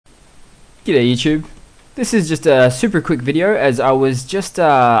G'day YouTube. This is just a super quick video as I was just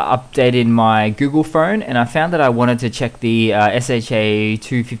updating my Google phone and I found that I wanted to check the SHA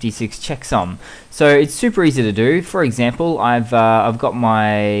 256 checksum. So it's super easy to do. For example, I've got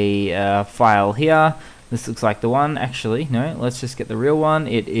my file here. This looks like the one. Actually, no, let's just get the real one.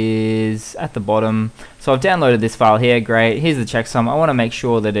 It is at the bottom. So I've downloaded this file here. Great. Here's the checksum. I want to make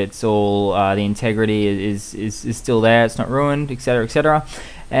sure that it's all the integrity is still there. It's not ruined, etc., etc.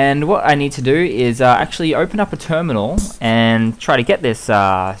 And what I need to do is actually open up a terminal and try to get this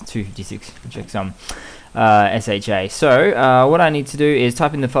 256 checksum SHA. So what I need to do is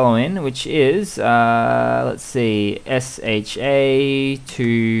type in the following, which is let's see, SHA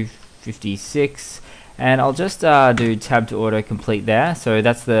 256. And I'll just do tab to autocomplete there. So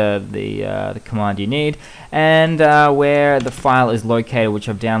that's the command you need, and where the file is located, which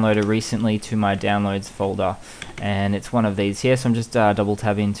I've downloaded recently to my downloads folder, and it's one of these here. So I'm just double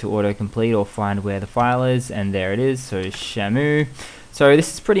tabbing to autocomplete or find where the file is, and there it is. So SHA. So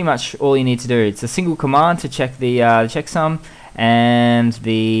this is pretty much all you need to do. It's a single command to check the checksum and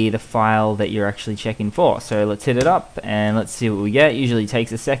the file that you're actually checking for. So let's hit it up and let's see what we get. Usually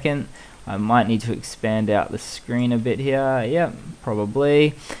takes a second. I might need to expand out the screen a bit here. Yep,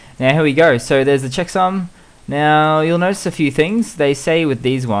 probably. Now here we go. So there's the checksum. Now you'll notice a few things. They say with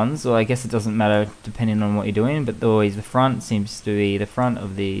these ones, well, I guess it doesn't matter depending on what you're doing, but always the front seems to be the front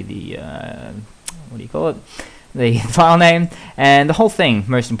of the what do you call it? The file name and the whole thing,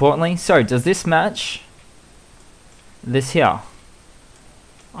 most importantly. So does this match this here?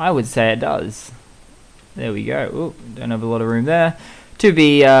 I would say it does. There we go. Ooh, don't have a lot of room there. To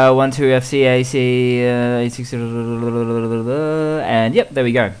be 12FCAC 86, and yep, there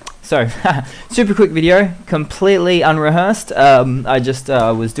we go. So super quick video, completely unrehearsed. I just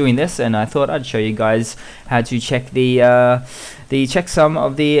was doing this and I thought I'd show you guys how to check the checksum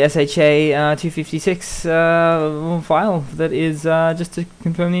of the SHA 256 file that is just to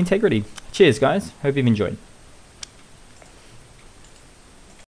confirm the integrity. Cheers guys, hope you've enjoyed.